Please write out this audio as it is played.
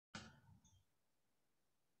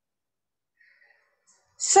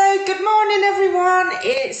So, good morning, everyone.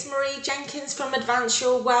 It's Marie Jenkins from Advance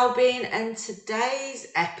Your Wellbeing, and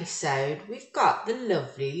today's episode we've got the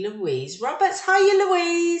lovely Louise Roberts. Hiya,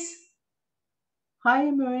 Louise.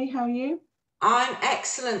 Hi, Marie. How are you? I'm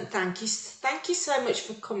excellent, thank you. Thank you so much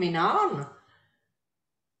for coming on.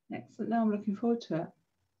 Excellent. Now I'm looking forward to it.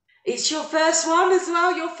 It's your first one as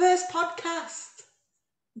well, your first podcast.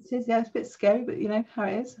 It is, yeah, it's a bit scary, but you know how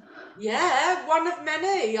it is. Yeah, one of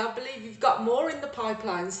many. I believe you've got more in the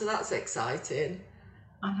pipeline, so that's exciting.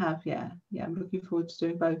 I have, yeah. Yeah, I'm looking forward to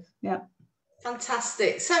doing both. Yeah.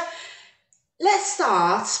 Fantastic. So, let's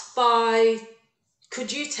start by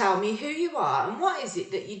could you tell me who you are and what is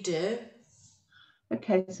it that you do?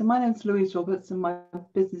 Okay, so my name's Louise Roberts and my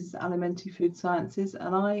business is Alimenti Food Sciences,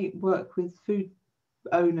 and I work with food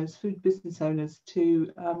owners, food business owners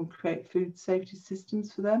to create food safety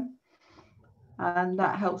systems for them. And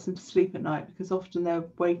that helps them to sleep at night because often they're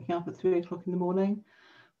waking up at 3 o'clock in the morning,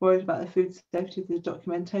 worried about their food safety, the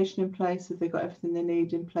documentation in place, if they've got everything they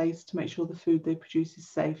need in place to make sure the food they produce is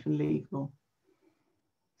safe and legal.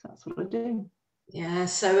 So that's what I do. Yeah,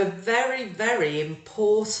 so a very, very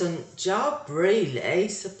important job, really,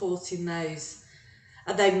 supporting those.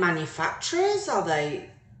 Are they manufacturers? Are they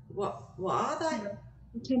what are they? Yeah.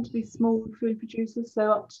 We tend to be small food producers,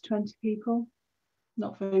 so up to 20 people.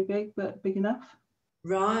 Not very big, but big enough.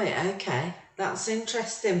 Right, okay. That's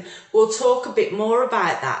interesting. We'll talk a bit more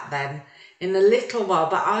about that then in a little while,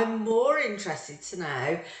 but I'm more interested to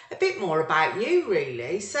know a bit more about you,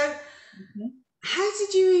 really. So, Okay. how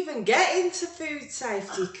did you even get into food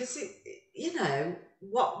safety? Because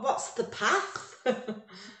what's the path?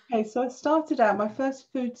 Okay, so I started out, my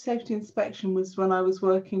first food safety inspection was when I was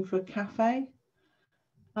working for a cafe.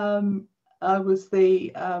 I was the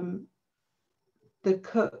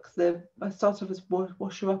cook. I started off as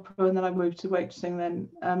washer upper, and then I moved to waitressing. Then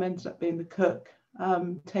ended up being the cook,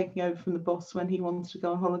 taking over from the boss when he wanted to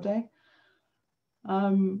go on holiday.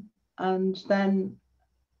 And then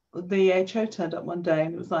the EHO turned up one day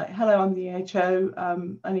and it was like, "Hello, I'm the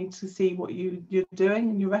EHO. I need to see what you're doing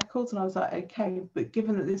in your records." And I was like, "Okay," but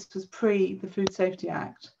given that this was pre the Food Safety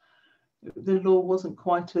Act, the law wasn't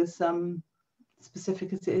quite as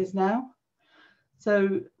specific as it is now.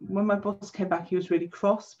 So when my boss came back, he was really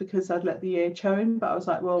cross because I'd let the EHO in, but I was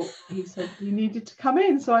like, "Well," he said, "you needed to come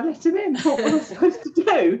in," so I let him in. What was I supposed to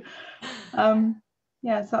do?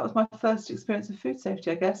 Yeah, so that was my first experience of food safety,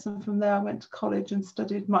 I guess. And from there, I went to college and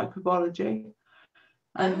studied microbiology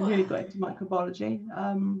Oh and really wow. got into microbiology.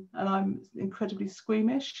 And I'm incredibly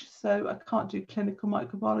squeamish, so I can't do clinical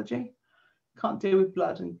microbiology, can't deal with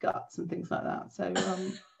blood and guts and things like that. So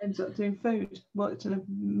ended up doing food, worked in a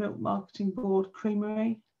milk marketing board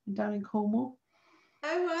creamery down in Cornwall,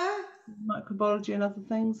 Oh wow. microbiology and other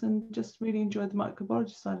things, and just really enjoyed the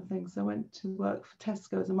microbiology side of things. I went to work for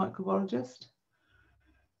Tesco as a microbiologist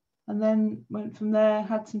and then went from there,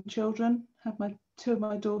 had some children, had my two of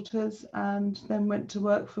my daughters, and then went to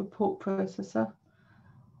work for a pork processor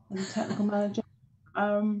as a technical manager.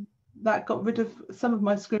 That got rid of some of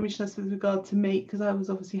my squeamishness with regard to meat because I was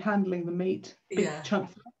obviously handling the meat, big Yeah.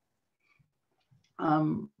 chunks.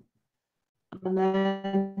 Um, and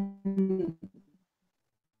then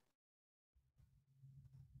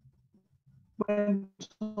went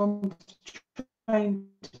on to train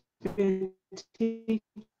to be a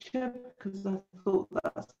teacher because I thought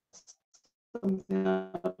that's something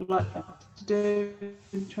I'd like to do.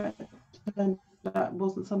 And that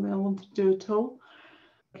wasn't something I wanted to do at all.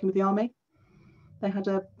 Working with the army, they had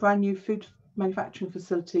a brand new food manufacturing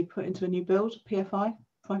facility put into a new build, PFI,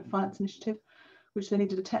 Private Finance Initiative, which they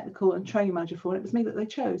needed a technical and training manager for. And it was me that they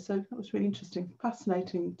chose. So that was really interesting,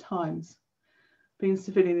 fascinating times. Being a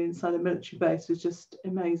civilian inside a military base was just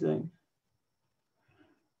amazing.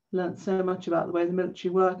 Learned so much about the way the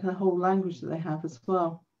military work and the whole language that they have as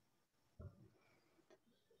well.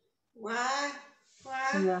 Wow. Wow.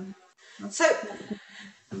 Yeah, So that's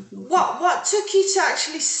important. what took you to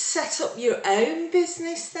actually set up your own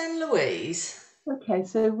business then, Louise? Okay,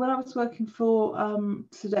 so when I was working for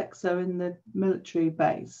Sodexo in the military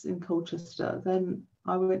base in Colchester, then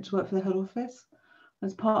I went to work for the head office.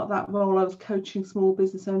 As part of that role, I was coaching small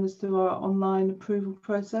business owners through our online approval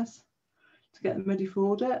process to get them ready for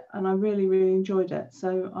audit, and I really, really enjoyed it.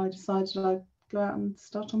 So I decided I'd go out and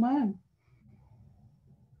start on my own.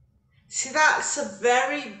 See, that's a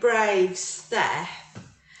very brave step.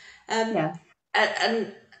 Um, Yeah,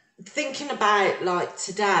 and thinking about like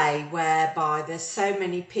today, whereby there's so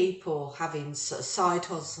many people having sort of side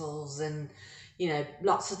hustles and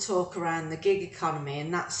lots of talk around the gig economy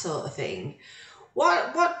and that sort of thing.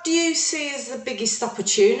 What do you see as the biggest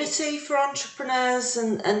opportunity for entrepreneurs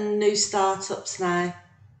and new startups now?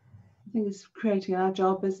 I think it's creating an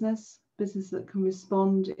agile business that can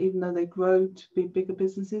respond even though they grow to be bigger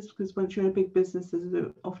businesses, because once you're in a big business,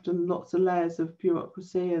 there's often lots of layers of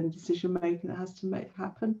bureaucracy and decision making that has to make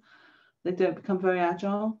happen. They don't become very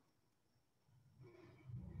agile.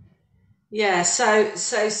 Yeah, so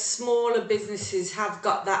smaller businesses have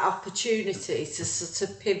got that opportunity to sort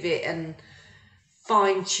of pivot and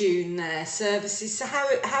fine tune their services. So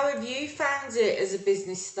how have you found it as a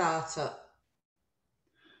business startup?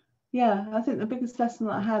 Yeah, I think the biggest lesson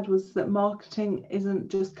that I had was that marketing isn't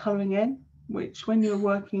just colouring in, which when you're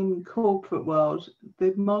working in the corporate world,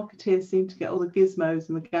 the marketeers seem to get all the gizmos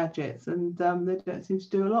and the gadgets, and they don't seem to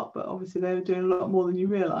do a lot, but obviously they were doing a lot more than you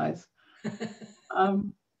realise.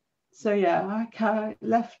 So yeah, I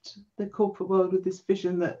left the corporate world with this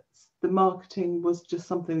vision that the marketing was just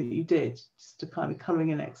something that you did, just a kind of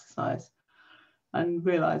colouring in exercise, and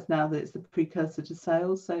realise now that it's the precursor to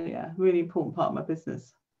sales. So yeah, really important part of my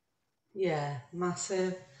business. Yeah,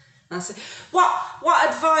 massive. What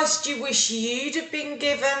advice do you wish you'd have been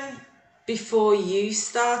given before you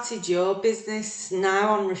started your business, now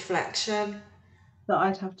on reflection? That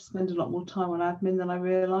I'd have to spend a lot more time on admin than I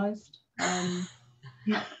realised.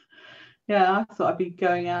 Yeah, I thought I'd be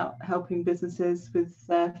going out helping businesses with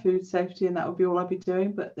their food safety, and that would be all I'd be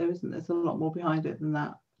doing. But there's a lot more behind it than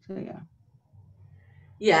that. So yeah.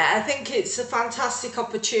 Yeah, I think it's a fantastic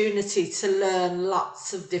opportunity to learn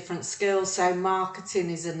lots of different skills. So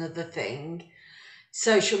marketing is another thing.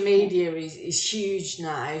 Social media is huge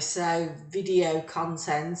now, so video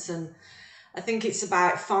content, and I think it's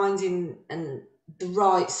about finding the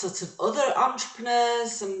right sort of other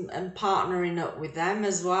entrepreneurs and partnering up with them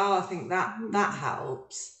as well. I think that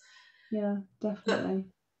helps. Yeah, definitely.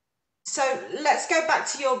 So let's go back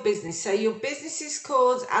to your business. So your business is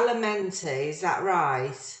called Alimenti, is that right?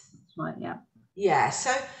 That's right, yeah. Yeah.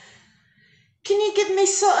 So can you give me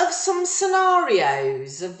sort of some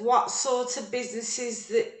scenarios of what sort of businesses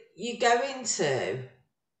that you go into?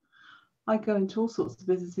 I go into all sorts of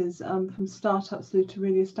businesses, from startups through to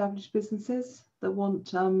really established businesses that want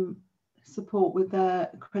support with their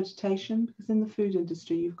accreditation, because in the food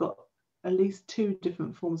industry you've got at least 2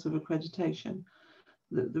 different forms of accreditation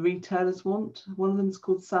that the retailers want. One of them is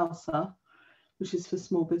called SALSA, which is for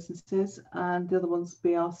small businesses, and the other one's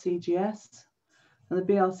BRCGS. And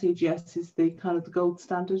the BRCGS is the kind of the gold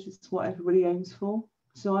standard. It's what everybody aims for.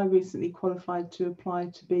 So I recently qualified to apply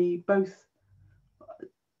to be both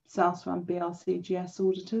SALSA and BRCGS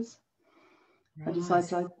auditors. Right. I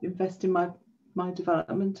decided I'd invest in my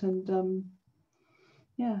development, and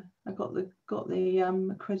yeah, I got the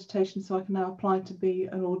accreditation, so I can now apply to be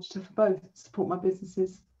an auditor for both, support my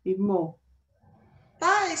businesses even more.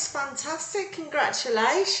 That is fantastic.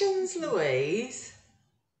 Congratulations, Louise.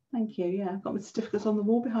 Thank you. Yeah, I've got my certificates on the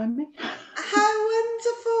wall behind me. How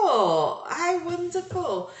wonderful. How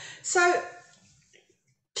wonderful. So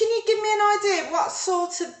can you give me an idea? What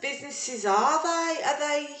sort of businesses are they? Are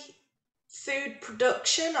they food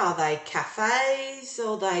production? Are they cafes?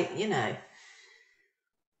 Or they?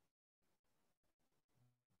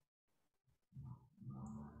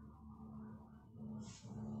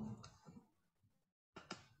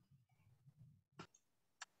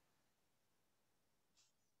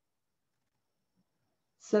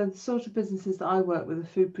 So the sort of businesses that I work with are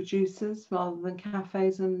food producers rather than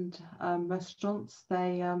cafes and restaurants.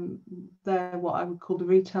 They're what I would call the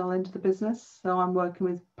retail end of the business. So I'm working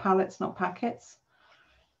with pallets, not packets.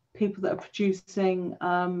 People that are producing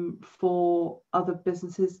for other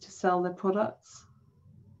businesses to sell their products.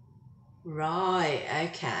 Right,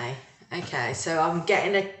 okay. So I'm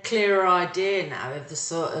getting a clearer idea now of the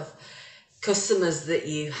sort of customers that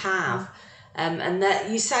you have. And that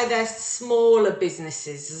you say they're smaller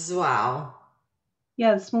businesses as well.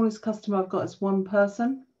 Yeah, the smallest customer I've got is 1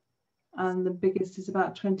 person, and the biggest is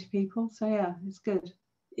about 20 people. So yeah, it's good.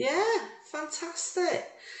 Yeah,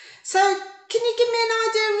 fantastic. So can you give me an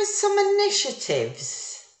idea of some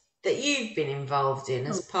initiatives that you've been involved in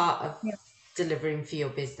as part of delivering for your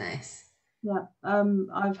business? Yeah,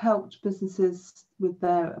 I've helped businesses with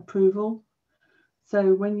their approval.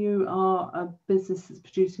 So when you are a business that's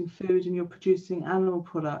producing food and you're producing animal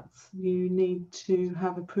products, you need to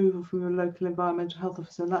have approval from your local environmental health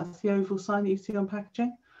officer. And that's the oval sign that you see on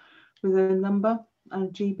packaging with a number and a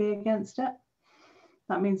GB against it.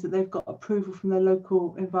 That means that they've got approval from their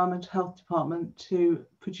local environmental health department to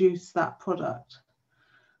produce that product.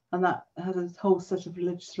 And that has a whole set of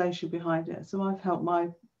legislation behind it. So I've helped my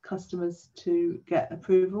customers to get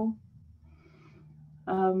approval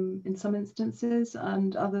in some instances,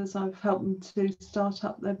 and others I've helped them to start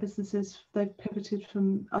up their businesses. They've pivoted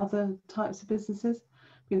from other types of businesses,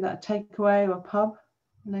 be that a takeaway or a pub.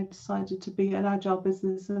 and they've decided to be an agile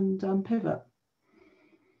business and pivot.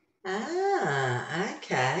 Ah,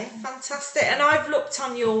 okay, fantastic. And I've looked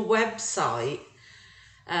on your website.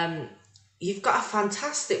 You've got a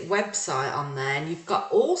fantastic website on there, and you've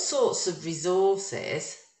got all sorts of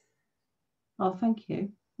resources. Oh, thank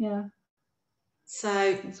you. Yeah.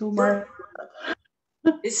 So It's all my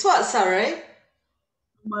it's what? Sorry.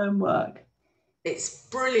 own work. It's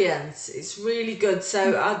brilliant. It's really good.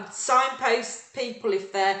 So I'd signpost people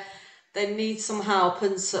if they need some help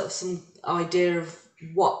and sort of some idea of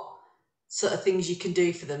what sort of things you can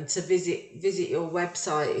do for them. To visit your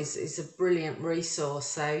website is a brilliant resource.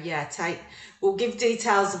 So yeah, we'll give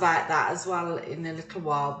details about that as well in a little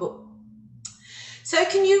while. But so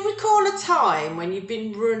can you recall a time when you've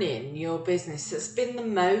been running your business that's been the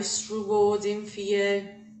most rewarding for you?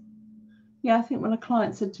 Yeah, I think when a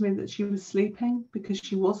client said to me that she was sleeping because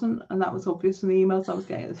she wasn't, and that was obvious in the emails I was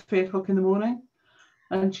getting at 3 o'clock in the morning.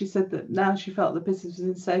 And she said that now she felt the business was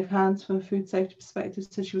in safe hands from a food safety perspective,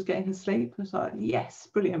 so she was getting her sleep. I was like, yes,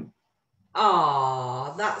 brilliant.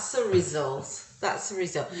 Oh, that's a result. That's a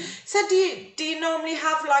result. So do you normally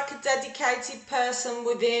have like a dedicated person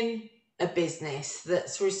within a business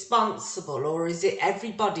that's responsible, or is it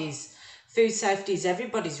food safety is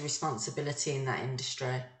everybody's responsibility in that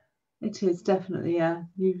industry? It is definitely, yeah.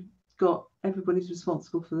 You've got everybody's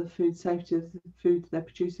responsible for the food safety of the food they're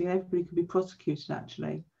producing. Everybody can be prosecuted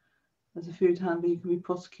actually. As a food handler, you can be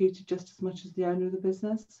prosecuted just as much as the owner of the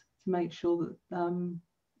business to make sure that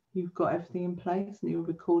you've got everything in place and you're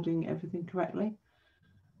recording everything correctly.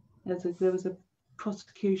 There was a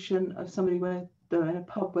prosecution of somebody where they were in a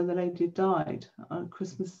pub where the lady had died on a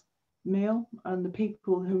Christmas meal, and the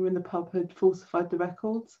people who were in the pub had falsified the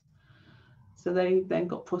records. So they then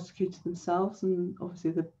got prosecuted themselves, and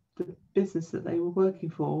obviously the business that they were working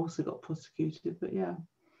for also got prosecuted. But yeah.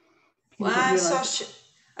 Wow, so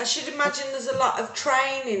I should imagine there's a lot of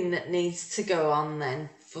training that needs to go on then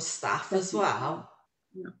for staff as well.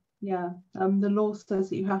 Yeah. The law says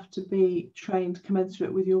that you have to be trained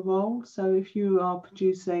commensurate with your role. So if you are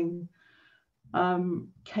producing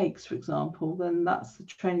cakes, for example, then that's the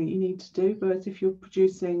training you need to do. Whereas if you're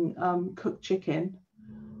producing cooked chicken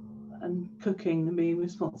and cooking and being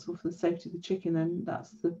responsible for the safety of the chicken, then that's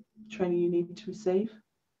the training you need to receive.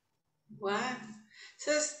 Wow.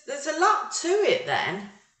 So there's a lot to it then.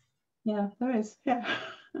 Yeah, there is. Yeah.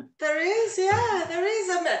 There is, yeah, there is.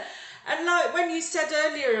 And like when you said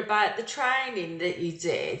earlier about the training that you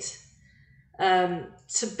did,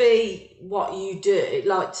 to be what you do,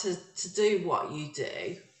 like to do what you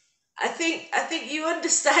do, I think you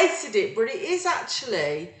understated it, but it is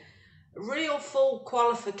actually a real full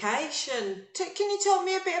qualification. Can you tell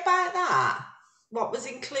me a bit about that? What was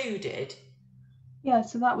included? Yeah,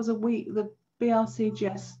 so that was a week. The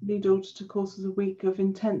BRCGS Lead Auditor course was a week of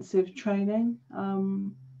intensive training.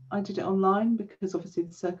 I did it online because obviously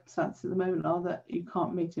the circumstances at the moment are that you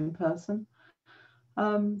can't meet in person.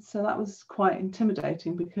 So that was quite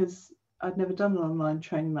intimidating because I'd never done an online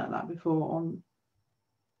training like that before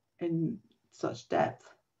in such depth.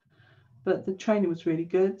 But the training was really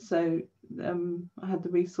good. So I had the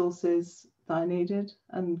resources that I needed,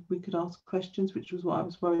 and we could ask questions, which was what I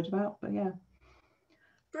was worried about. But yeah.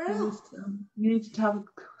 You needed to have a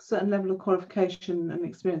certain level of qualification and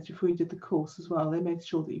experience before you did the course as well. They made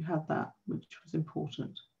sure that you had that, which was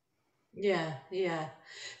important. Yeah, yeah.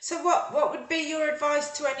 So what would be your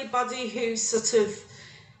advice to anybody who is sort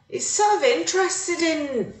of interested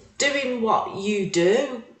in doing what you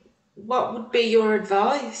do? What would be your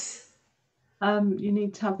advice? You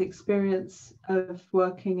need to have the experience of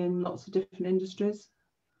working in lots of different industries.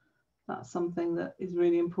 That's something that is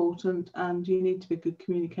really important, and you need to be a good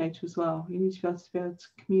communicator as well. You need to be able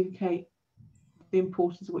to communicate the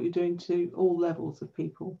importance of what you're doing to all levels of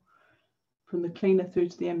people, from the cleaner through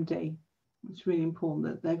to the MD. It's really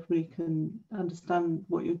important that everybody can understand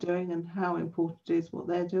what you're doing and how important it is what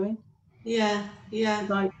they're doing. Yeah, yeah.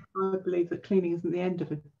 Because I believe that cleaning isn't the end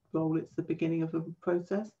of a role, it's the beginning of a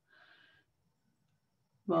process.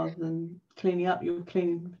 Rather than cleaning up, you're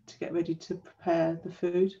cleaning to get ready to prepare the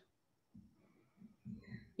food.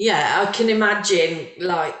 Yeah, I can imagine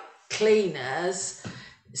like cleaners,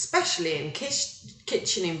 especially in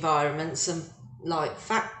kitchen environments and like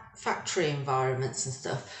factory environments and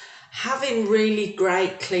stuff, having really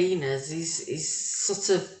great cleaners is sort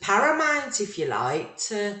of paramount, if you like,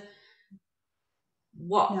 to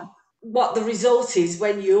what the result is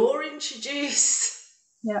when you're introduced.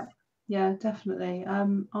 Yeah, definitely.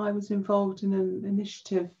 I was involved in an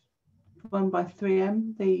initiative run by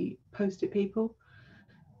 3M, the Post-it people.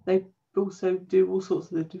 They also do all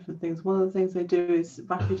sorts of different things. One of the things they do is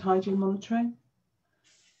rapid hygiene monitoring.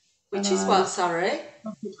 Which is what, sorry?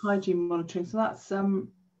 Rapid hygiene monitoring. So that's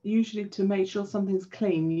usually to make sure something's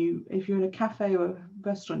clean. If you're in a cafe or a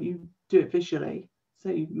restaurant, you do it visually. So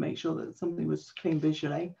you make sure that something was clean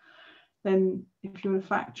visually. Then if you're in a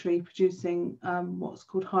factory producing what's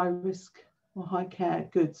called high risk or high care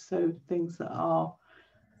goods, so things that are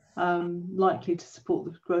likely to support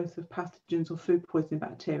the growth of pathogens or food poisoning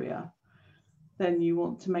bacteria, then you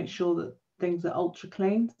want to make sure that things are ultra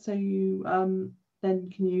clean. So you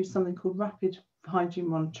then can use something called rapid hygiene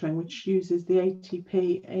monitoring, which uses the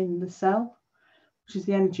ATP in the cell, which is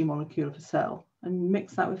the energy molecule of a cell, and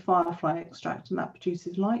mix that with firefly extract, and that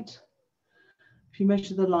produces light. If you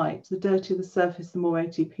measure the light, the dirtier the surface, the more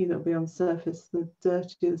ATP that will be on the surface. The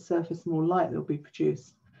dirtier the surface, the more light that will be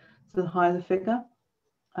produced. So the higher the figure,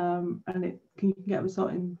 and you can get a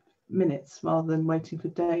result in minutes rather than waiting for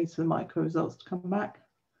days for the micro results to come back.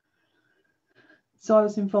 So I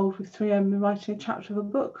was involved with 3M in writing a chapter of a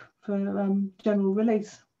book for general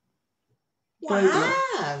release.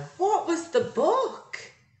 Wow! What was the book?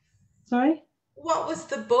 Sorry? What was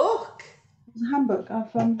the book? It was a handbook.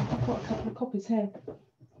 I've got a couple of copies here.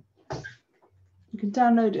 You can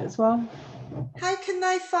download it as well. How can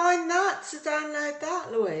they find that to download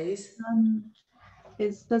that, Louise?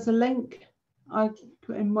 There's a link I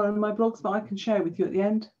put in one of my blogs, but I can share it with you at the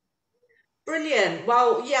end. Brilliant.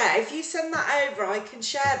 Well, yeah, if you send that over, I can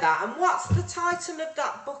share that. And what's the title of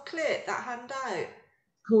that booklet, that handout?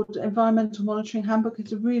 Called Environmental Monitoring Handbook.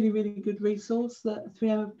 It's a really, really good resource that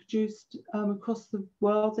 3M have produced across the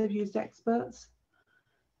world. They've used experts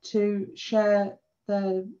to share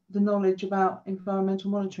the knowledge about environmental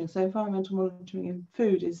monitoring. So environmental monitoring in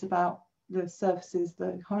food is about the surfaces,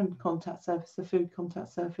 the home contact surface, the food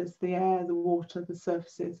contact surface, the air, the water, the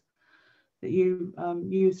surfaces that you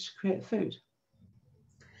use to create food.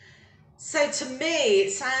 So to me,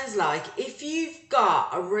 it sounds like if you've got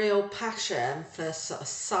a real passion for sort of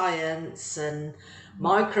science and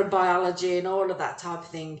microbiology and all of that type of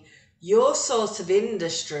thing, your sort of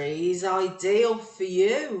industry is ideal for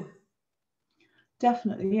you.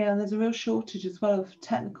 Definitely, yeah. There's a real shortage as well of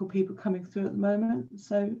technical people coming through at the moment.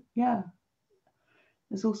 So yeah,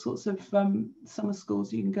 there's all sorts of summer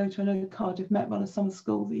schools you can go to. I know Cardiff Met run a summer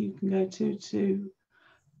school that you can go to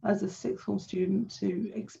as a sixth form student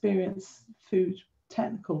to experience food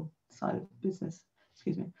technical side of business.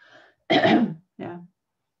 Excuse me. Yeah.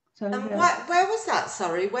 So yeah. Where was that?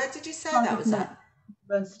 Sorry, where did you say Cardiff that was at?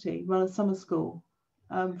 University run a summer school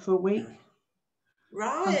for a week.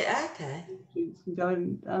 Right. Okay. Students can go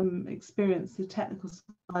and experience the technical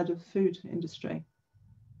side of the food industry.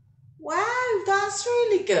 Wow, that's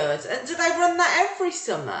really good. And do they run that every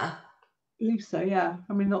summer? I believe so, yeah.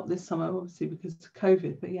 I mean, not this summer, obviously, because of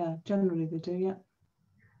COVID, but yeah, generally they do, yeah.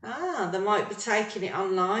 Ah, they might be taking it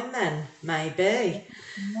online then, maybe.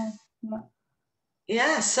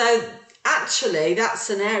 Yeah, so actually that's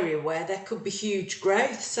an area where there could be huge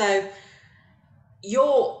growth. So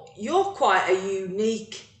you're quite a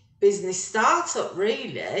unique business startup,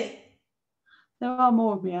 really. There are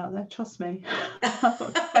more of me out there, trust me.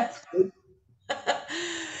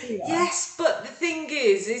 Yes, but the thing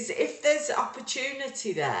is if there's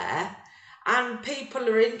opportunity there and people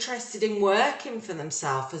are interested in working for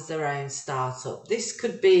themselves as their own startup, this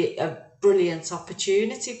could be a brilliant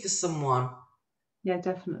opportunity for someone. Yeah,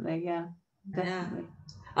 definitely, yeah, definitely.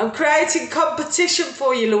 Yeah. I'm creating competition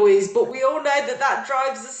for you, Louise, but we all know that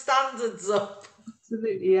drives the standards up.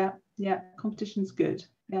 Absolutely, yeah, yeah, competition's good,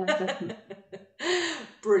 yeah, definitely.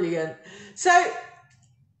 Brilliant. So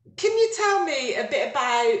can you tell me a bit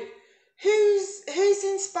about who's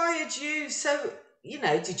inspired you? So,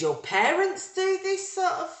 did your parents do this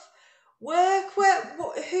sort of work?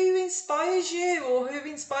 Who inspires you, or who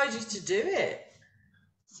inspired you to do it?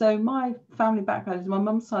 So my family background is my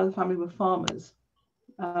mum's side of the family were farmers,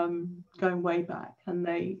 going way back, and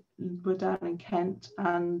they were down in Kent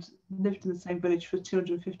and lived in the same village for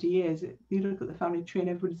 250 years. You look at the family tree and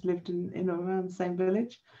everybody's lived in or around the same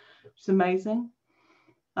village, which is amazing.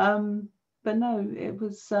 But no, it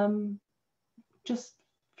was just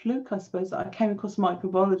fluke, I suppose, that I came across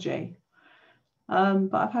microbiology.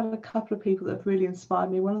 But I've had a couple of people that have really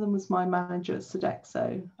inspired me. One of them was my manager at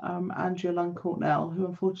Sodexo, Andrea Lund-Courtnell, who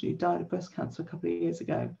unfortunately died of breast cancer a couple of years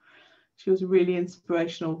ago. She was a really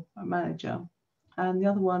inspirational manager. And the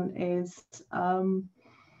other one is,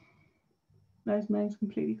 those names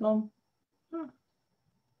completely gone. Huh.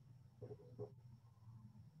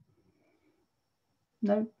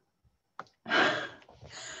 No.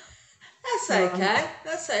 That's okay.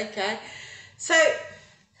 That's okay.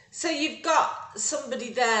 So you've got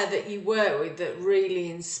somebody there that you work with that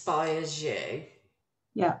really inspires you.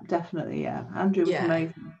 Yeah, definitely. Yeah, Andrea was Yeah.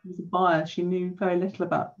 amazing. She was a buyer. She knew very little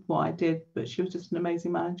about what I did, but she was just an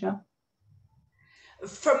amazing manager.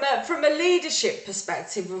 From a leadership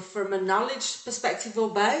perspective or from a knowledge perspective or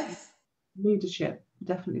both? Leadership,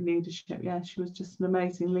 definitely leadership. Yeah, she was just an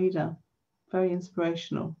amazing leader, very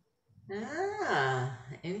inspirational. Ah,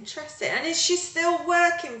 interesting. And is she still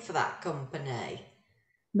working for that company?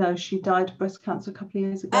 No, she died of breast cancer a couple of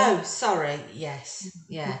years ago. Oh, sorry. Yes.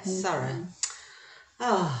 Yeah, Okay. sorry.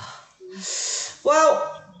 Oh.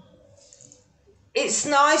 Well, it's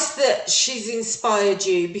nice that she's inspired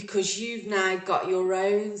you because you've now got your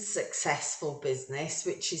own successful business,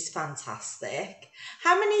 which is fantastic.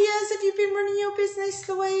 How many years have you been running your business,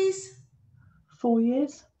 Louise? 4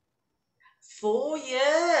 years. 4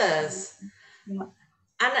 years. Yeah.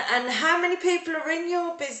 And how many people are in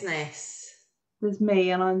your business? There's me,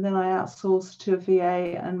 and then I outsourced to a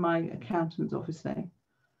VA and my accountant, obviously.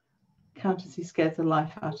 Accountancy scares the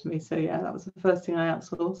life out of me. So yeah, that was the first thing I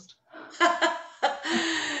outsourced.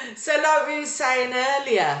 So like we were saying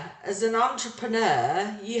earlier, as an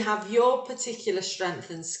entrepreneur, you have your particular strength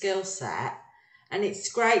and skill set, and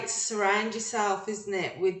it's great to surround yourself, isn't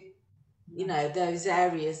it, with, you know, those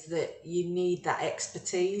areas that you need that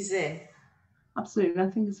expertise in. Absolutely. I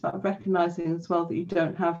think it's about recognizing as well that you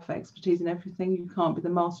don't have expertise in everything. You can't be the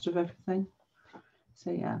master of everything.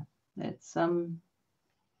 So yeah, it's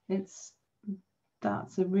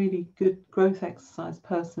that's a really good growth exercise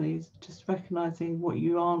personally, is just recognizing what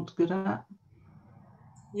you aren't good at.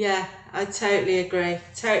 Yeah, I totally agree.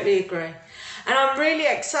 Totally agree. And I'm really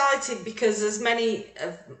excited because, as many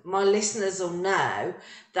of my listeners will know,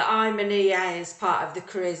 that I'm an EA as part of the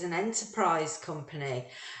Careers and Enterprise Company.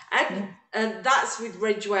 And, Yeah. and that's with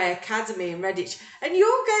Ridgeway Academy in Redditch. And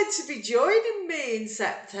you're going to be joining me in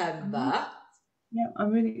September. Yeah,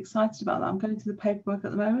 I'm really excited about that. I'm going through the paperwork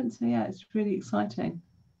at the moment. So yeah, it's really exciting.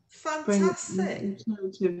 Bring an Fantastic.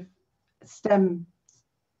 alternative STEM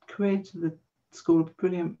career to the school.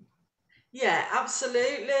 Brilliant. Yeah,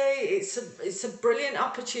 absolutely. It's a brilliant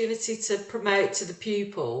opportunity to promote to the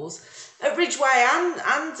pupils at Ridgeway and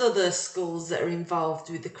other schools that are involved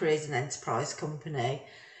with the Careers and Enterprise Company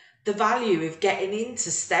the value of getting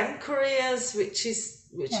into STEM careers, which is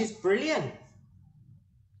Yeah. brilliant.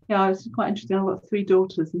 Yeah, it's quite interesting. I've got 3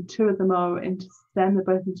 daughters, and 2 of them are into STEM. They're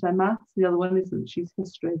both into maths. The other one isn't. She's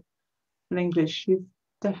history and English. She's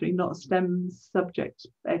definitely not a STEM subject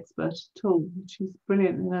expert at all. She's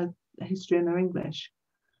brilliant in her history and her English,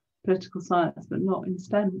 political science, but not in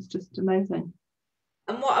STEM. It's just amazing.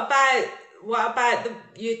 And what about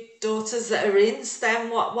your daughters that are in STEM?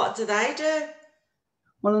 What do they do?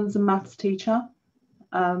 One of them's a maths teacher,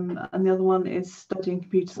 and the other one is studying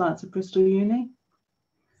computer science at Bristol Uni.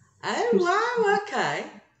 Oh wow, okay.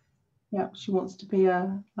 Yeah, she wants to be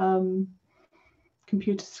a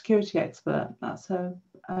computer security expert. That's her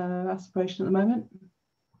aspiration at the moment.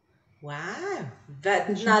 Wow.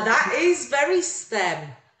 So Now that is very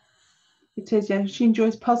STEM. it is, yeah. She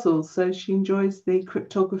enjoys puzzles, so she enjoys the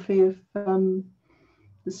cryptography of the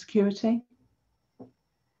security.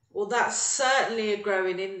 Well, that's certainly a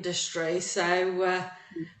growing industry, so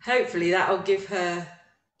hopefully that'll give her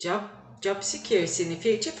job security in the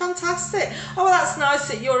future. Fantastic. Oh, well, that's nice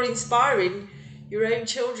that you're inspiring your own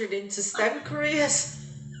children into STEM careers.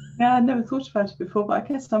 Yeah, I never thought about it before, but I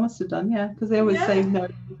guess I must have done, yeah, because they always say, Yeah. no,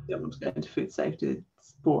 you don't want to go into food safety.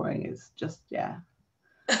 It's boring. It's just, yeah.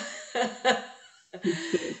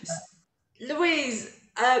 Louise,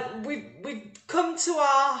 we've come to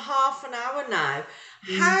our half an hour now.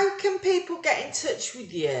 Mm. How can people get in touch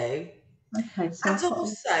with you? Okay, so And I've got,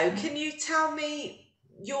 also, can you tell me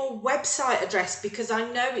your website address because I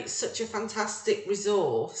know it's such a fantastic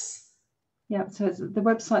resource. yeah, so the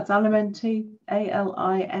website's Alimenti,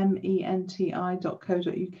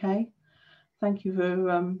 alimenti.co.uk. Thank you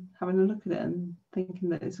for having a look at it and thinking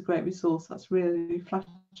that it's a great resource. That's really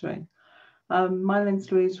flattering. My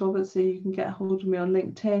name's Louise Roberts, so you can get hold of me on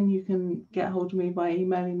LinkedIn. You can get hold of me by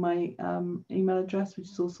emailing my email address, which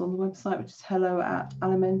is also on the website, which is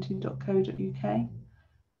hello@alimenti.co.uk.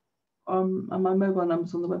 And my mobile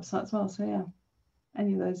number's on the website as well. So yeah,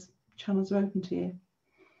 any of those channels are open to you.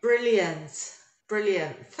 Brilliant.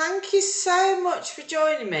 Brilliant. Thank you so much for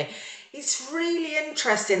joining me. It's really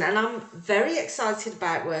interesting, and I'm very excited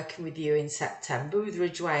about working with you in September with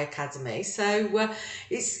Ridgeway Academy. So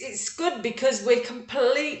it's good because we're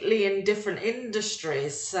completely in different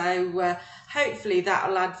industries. So hopefully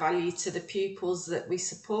that'll add value to the pupils that we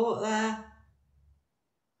support there.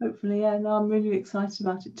 Hopefully, yeah. No, I'm really excited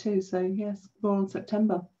about it too. So yes, more on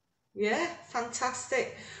September. Yeah,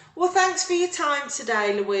 fantastic. Well, thanks for your time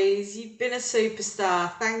today, Louise. You've been a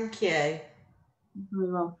superstar. Thank you. You're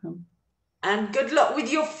very welcome. And good luck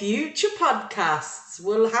with your future podcasts.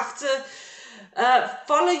 We'll have to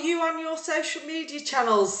follow you on your social media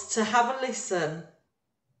channels to have a listen.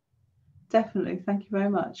 Definitely. Thank you very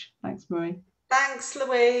much. Thanks, Marie. Thanks,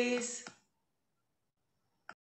 Louise.